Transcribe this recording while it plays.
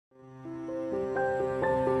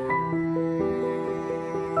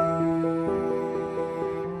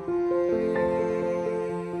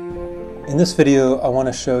In this video, I want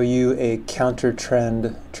to show you a counter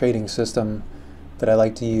trend trading system that I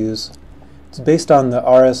like to use. It's based on the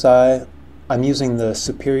RSI. I'm using the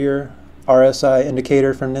superior RSI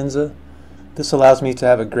indicator from ninZa. This allows me to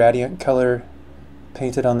have a gradient color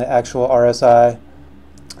painted on the actual RSI,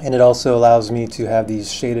 and it also allows me to have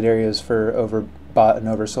these shaded areas for overbought and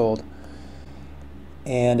oversold.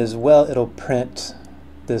 And as well, it'll print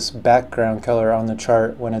this background color on the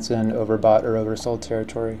chart when it's in overbought or oversold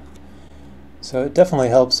territory. So it definitely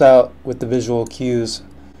helps out with the visual cues.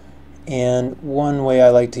 And one way I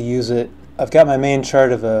like to use it, I've got my main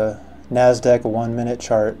chart of a NASDAQ 1-minute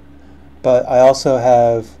chart, but I also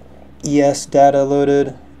have ES data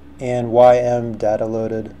loaded and YM data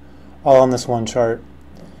loaded, all on this one chart.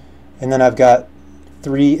 And then I've got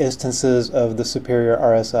 3 instances of the superior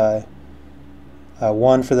RSI.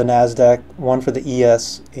 One for the NASDAQ, one for the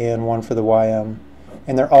ES, and one for the YM.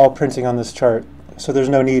 And they're all printing on this chart. So there's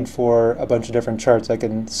no need for a bunch of different charts. I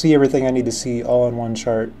can see everything I need to see all in one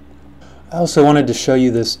chart. I also wanted to show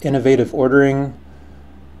you this innovative ordering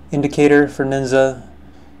indicator for ninZa.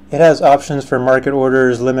 It has options for market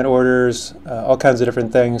orders, limit orders, all kinds of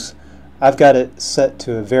different things. I've got it set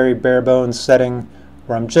to a very bare bones setting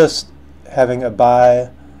where I'm just having a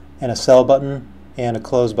buy and a sell button and a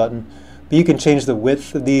close button. But you can change the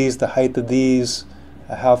width of these, the height of these,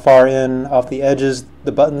 how far in off the edges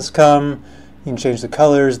the buttons come. You can change the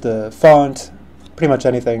colors, the font, pretty much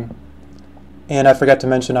anything. And I forgot to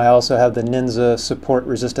mention I also have the ninZa support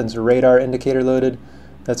resistance radar indicator loaded.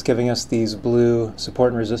 That's giving us these blue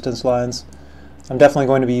support and resistance lines. I'm definitely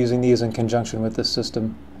going to be using these in conjunction with this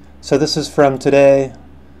system. So this is from today,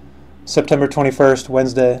 September 21st,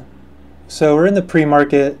 Wednesday. So we're in the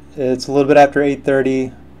pre-market. It's a little bit after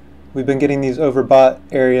 8:30. We've been getting these overbought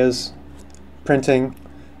areas printing,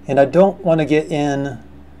 and I don't want to get in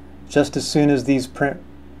just as soon as these print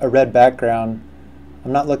a red background.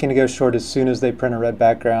 I'm not looking to go short as soon as they print a red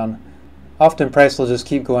background. Often price will just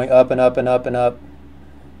keep going up and up and up and up.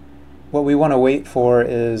 What we want to wait for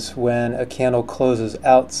is when a candle closes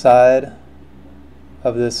outside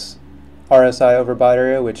of this RSI overbought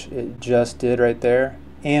area, which it just did right there,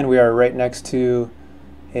 and we are right next to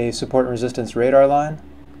a support and resistance radar line.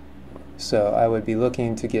 So I would be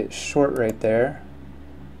looking to get short right there.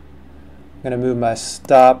 I'm going to move my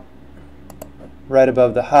stop right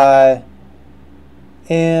above the high,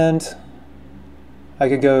 and I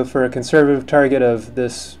could go for a conservative target of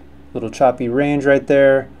this little choppy range right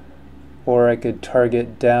there, or I could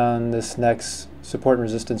target down this next support and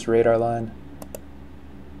resistance radar line.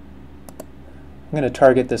 I'm going to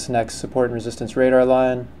target this next support and resistance radar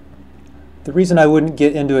line. The reason I wouldn't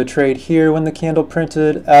get into a trade here when the candle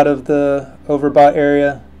printed out of the overbought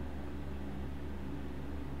area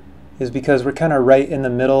is because we're kind of right in the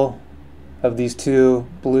middle of these two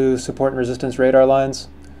blue support and resistance radar lines.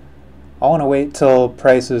 I want to wait till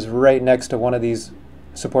price is right next to one of these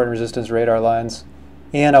support and resistance radar lines,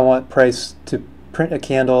 and I want price to print a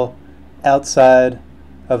candle outside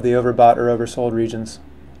of the overbought or oversold regions.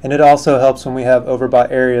 And it also helps when we have overbought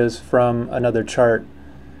areas from another chart.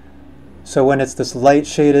 So when it's this light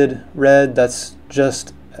shaded red, that's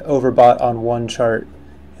just overbought on one chart,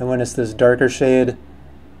 and when it's this darker shade,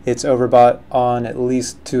 it's overbought on at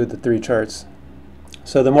least 2 of the 3 charts.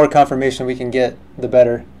 So the more confirmation we can get, the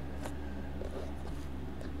better.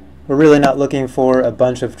 We're really not looking for a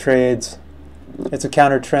bunch of trades. It's a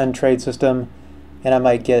counter trend trade system, and I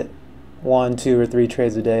might get 1, 2, or 3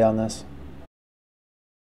 trades a day on this.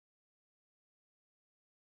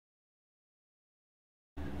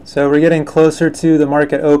 So we're getting closer to the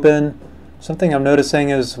market open. Something I'm noticing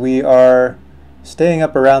is we are staying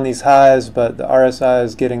up around these highs, but the RSI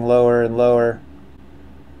is getting lower and lower.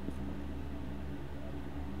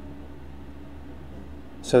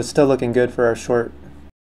 So it's still looking good for our short.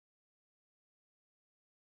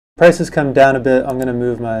 Price has come down a bit. I'm going to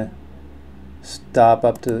move my stop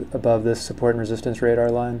up to above this support and resistance radar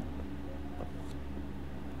line.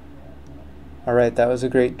 Alright, that was a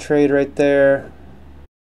great trade right there.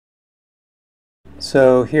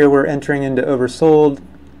 So here we're entering into oversold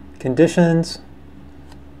conditions.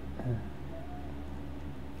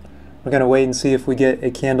 We're going to wait and see if we get a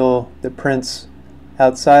candle that prints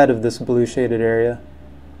outside of this blue shaded area.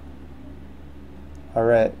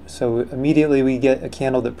 Alright, so immediately we get a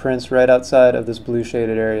candle that prints right outside of this blue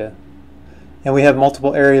shaded area. And we have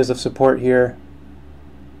multiple areas of support here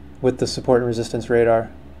with the support and resistance radar.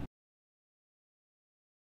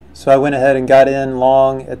 So I went ahead and got in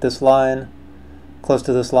long at this line, close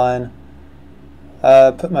to this line.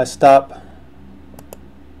 Put my stop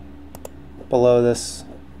below this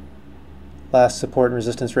last support and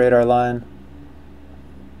resistance radar line.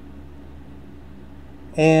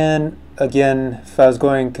 And again, if I was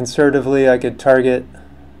going conservatively, I could target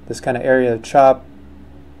this kind of area of chop,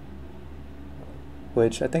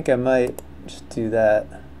 which I think I might just do that.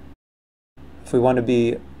 If we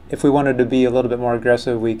wanted to be a little bit more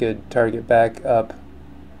aggressive, we could target back up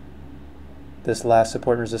this last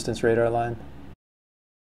support and resistance radar line.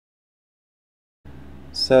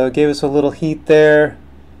 So it gave us a little heat there.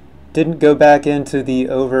 Didn't go back into the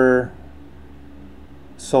oversold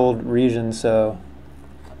region, so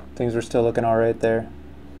things were still looking all right there.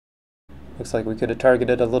 Looks like we could have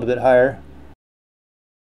targeted a little bit higher.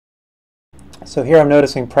 So here I'm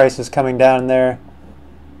noticing prices coming down there,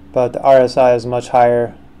 but the RSI is much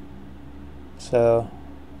higher. So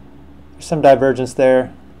there's some divergence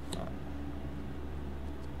there.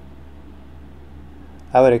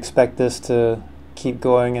 I would expect this to keep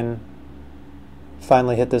going and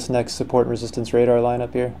finally hit this next support and resistance radar line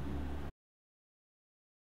up here.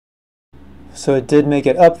 So it did make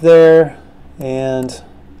it up there, and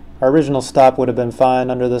our original stop would have been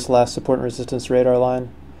fine under this last support and resistance radar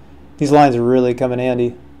line. These lines really come in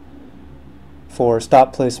handy for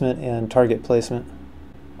stop placement and target placement.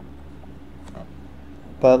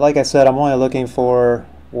 But like I said, I'm only looking for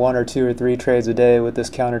 1 or 2 or 3 trades a day with this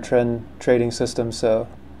counter trend trading system, so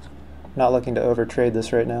I'm not looking to overtrade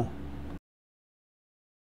this right now.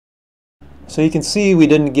 So you can see we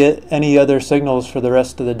didn't get any other signals for the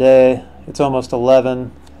rest of the day. It's almost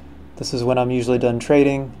 11. This is when I'm usually done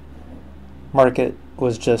trading. Market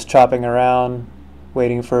was just chopping around,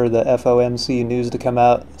 waiting for the FOMC news to come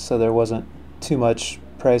out, so there wasn't too much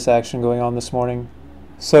price action going on this morning.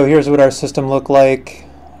 So here's what our system looked like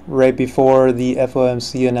right before the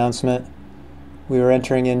FOMC announcement. We were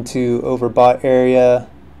entering into overbought area.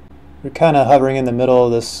 We're kind of hovering in the middle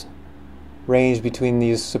of this range between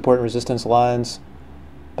these support and resistance lines,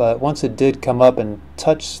 but once it did come up and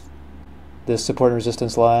touch this support and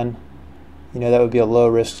resistance line, that would be a low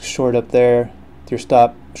risk short up there with your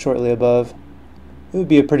stop shortly above. It would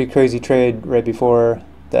be a pretty crazy trade right before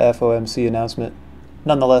the FOMC announcement.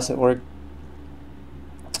 Nonetheless, it worked.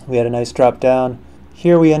 We had a nice drop down.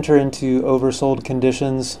 Here we enter into oversold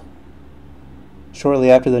conditions shortly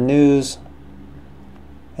after the news,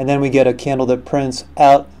 and then we get a candle that prints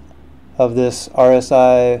out of this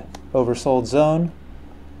RSI oversold zone.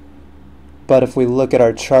 But if we look at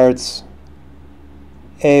our charts,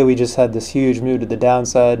 we just had this huge move to the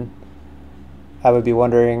downside. I would be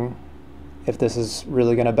wondering if this is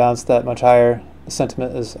really going to bounce that much higher. The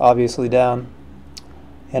sentiment is obviously down.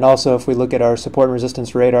 And also, if we look at our support and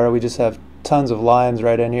resistance radar, we just have tons of lines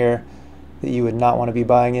right in here that you would not want to be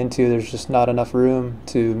buying into. There's just not enough room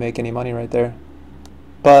to make any money right there.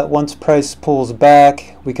 But once price pulls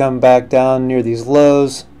back, we come back down near these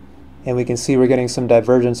lows, and we can see we're getting some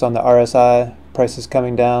divergence on the RSI. Price is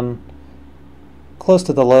coming down close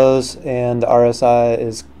to the lows, and the RSI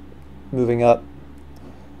is moving up.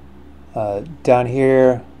 Down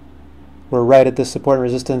here, we're right at this support and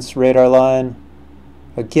resistance radar line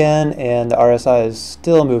again, and the RSI is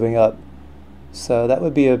still moving up. So that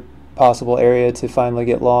would be a possible area to finally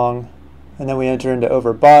get long. And then we enter into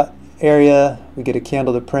overbought area. We get a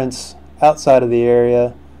candle that prints outside of the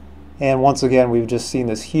area, and once again we've just seen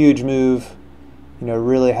this huge move.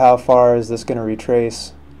 Really, how far is this going to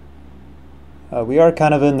retrace? We are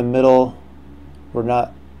kind of in the middle. We're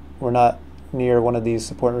not near one of these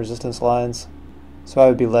support and resistance lines, so I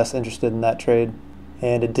would be less interested in that trade.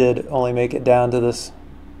 And it did only make it down to this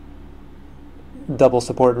double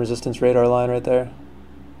support and resistance radar line right there.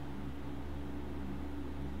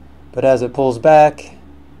 But as it pulls back,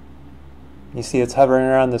 you see it's hovering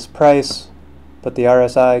around this price, but the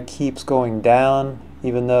RSI keeps going down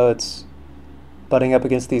even though it's butting up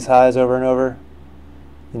against these highs over and over.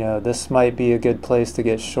 This might be a good place to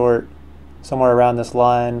get short, somewhere around this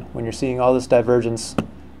line. When you're seeing all this divergence,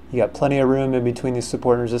 you got plenty of room in between these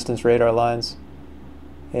support and resistance radar lines.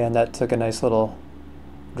 And that took a nice little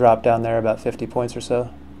drop down there, about 50 points or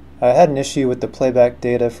so. I had an issue with the playback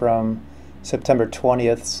data from September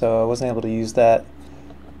 20th, so I wasn't able to use that.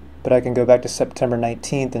 But I can go back to September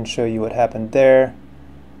 19th and show you what happened there.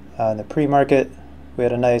 In the pre-market, we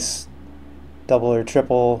had a nice double or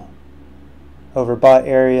triple overbought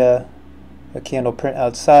area, a candle print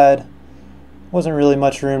outside. Wasn't really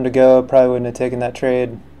much room to go, probably wouldn't have taken that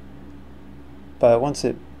trade. But once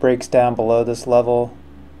it breaks down below this level,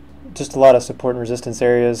 just a lot of support and resistance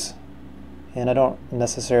areas, and I don't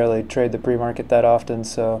necessarily trade the pre-market that often,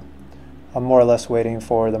 so I'm more or less waiting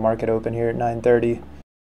for the market open here at 9:30.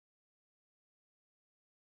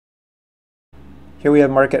 Here we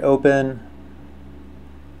have market open.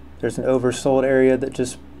 There's an oversold area that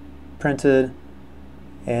just printed,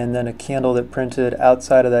 and then a candle that printed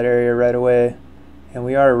outside of that area right away, and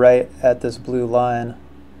we are right at this blue line.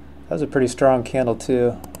 That was a pretty strong candle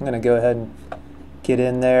too. I'm going to go ahead and get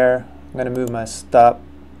in there. I'm going to move my stop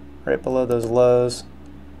right below those lows.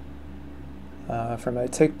 For my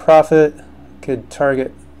take profit, could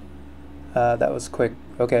target, that was quick.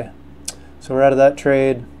 Okay, so we're out of that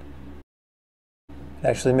trade.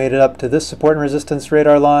 Actually made it up to this support and resistance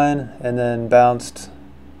radar line and then bounced,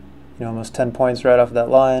 almost 10 points right off of that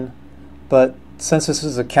line. But since this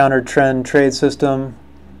is a counter trend trade system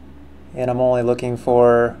and I'm only looking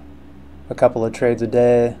for a couple of trades a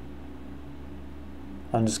day,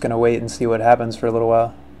 I'm just going to wait and see what happens for a little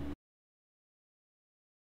while.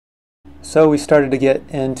 So we started to get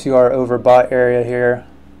into our overbought area here,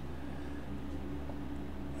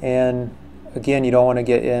 and again, you don't want to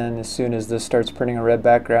get in as soon as this starts printing a red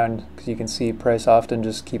background, because you can see price often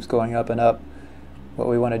just keeps going up and up. What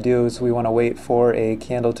we want to do is we want to wait for a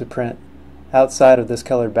candle to print outside of this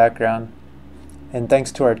colored background. And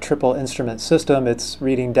thanks to our triple instrument system, it's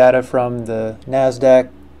reading data from the NASDAQ,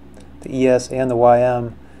 the ES, and the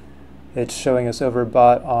YM. It's showing us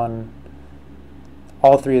overbought on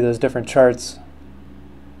all three of those different charts.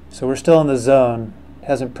 So we're still in the zone. It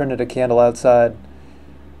hasn't printed a candle outside.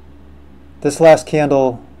 This last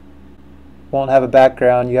candle won't have a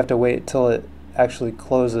background. You have to wait till it actually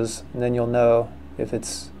closes, and then you'll know if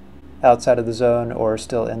it's outside of the zone or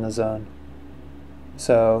still in the zone.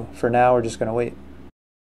 So for now, we're just going to wait.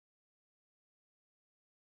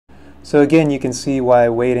 So again, you can see why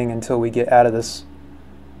waiting until we get out of this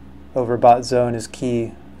overbought zone is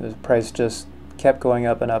key. The price just kept going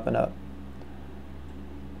up and up and up.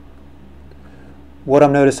 What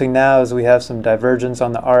I'm noticing now is we have some divergence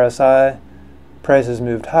on the RSI. Price has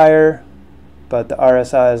moved higher, but the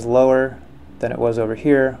RSI is lower than it was over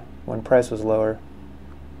here when price was lower.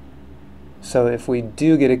 So if we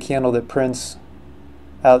do get a candle that prints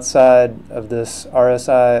outside of this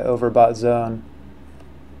RSI overbought zone,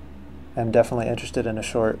 I'm definitely interested in a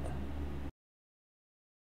short.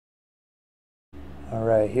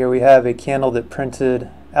 Alright, here we have a candle that printed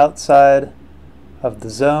outside of the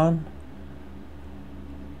zone.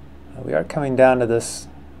 We are coming down to this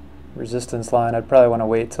resistance line. I'd probably want to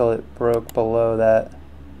wait till it broke below that.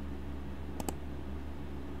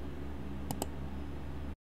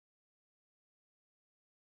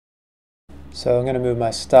 So I'm going to move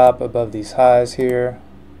my stop above these highs here.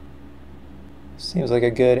 Seems like a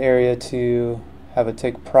good area to have a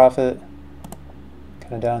take profit,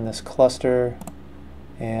 kind of down this cluster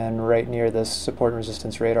and right near this support and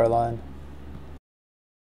resistance radar line.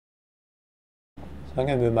 So I'm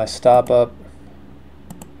going to move my stop up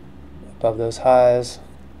above those highs.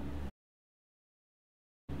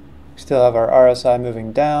 Still have our RSI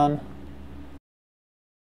moving down.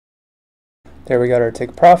 There we got our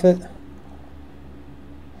take profit.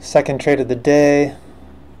 Second trade of the day.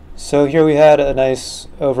 So here we had a nice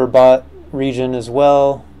overbought region as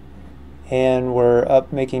well, and we're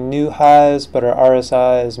up making new highs, but our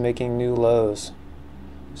RSI is making new lows.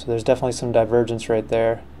 So there's definitely some divergence right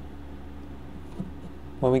there.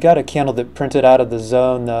 When we got a candle that printed out of the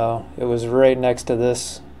zone though, it was right next to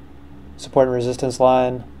this support and resistance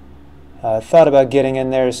line. I thought about getting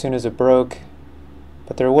in there as soon as it broke,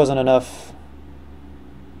 but there wasn't enough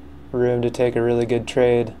room to take a really good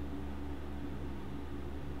trade.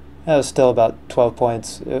 That was still about 12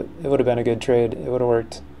 points. It would have been a good trade. It would have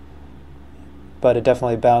worked. But it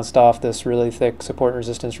definitely bounced off this really thick support and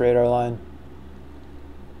resistance radar line.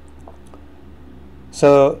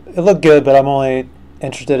 So it looked good, but I'm only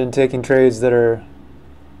interested in taking trades that are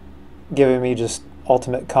giving me just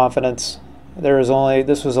ultimate confidence.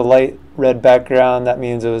 This was a light red background. That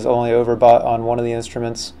means it was only overbought on one of the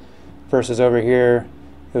instruments, versus over here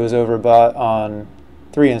it was overbought on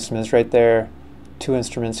 3 instruments right there, 2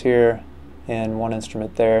 instruments here, and 1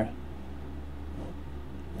 instrument there.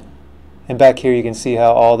 And back here you can see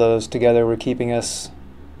how all those together were keeping us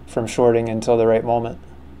from shorting until the right moment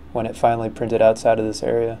when it finally printed outside of this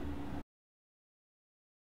area.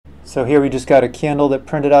 So here we just got a candle that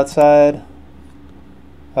printed outside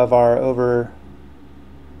of our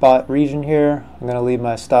overbought region here. I'm going to leave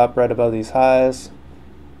my stop right above these highs,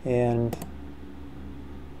 and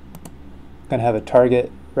I'm going to have a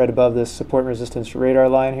target right above this support and resistance radar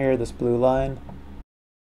line here, this blue line.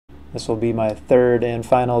 This will be my third and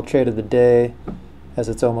final trade of the day, as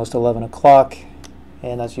it's almost 11 o'clock,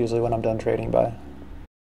 and that's usually when I'm done trading by.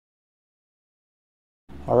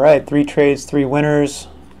 Alright, 3 trades, 3 winners.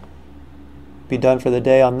 Be done for the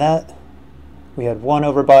day on that. We had 1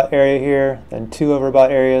 overbought area here, then 2 overbought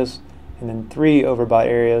areas, and then 3 overbought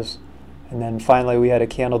areas, and then finally we had a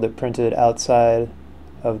candle that printed outside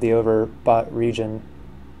of the overbought region.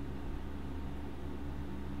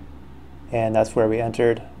 And that's where we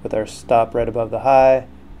entered with our stop right above the high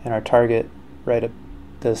and our target right at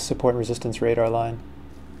the support resistance radar line.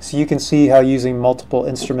 So you can see how using multiple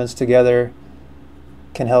instruments together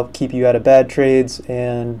can help keep you out of bad trades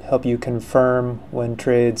and help you confirm when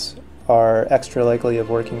trades are extra likely of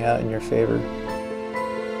working out in your favor.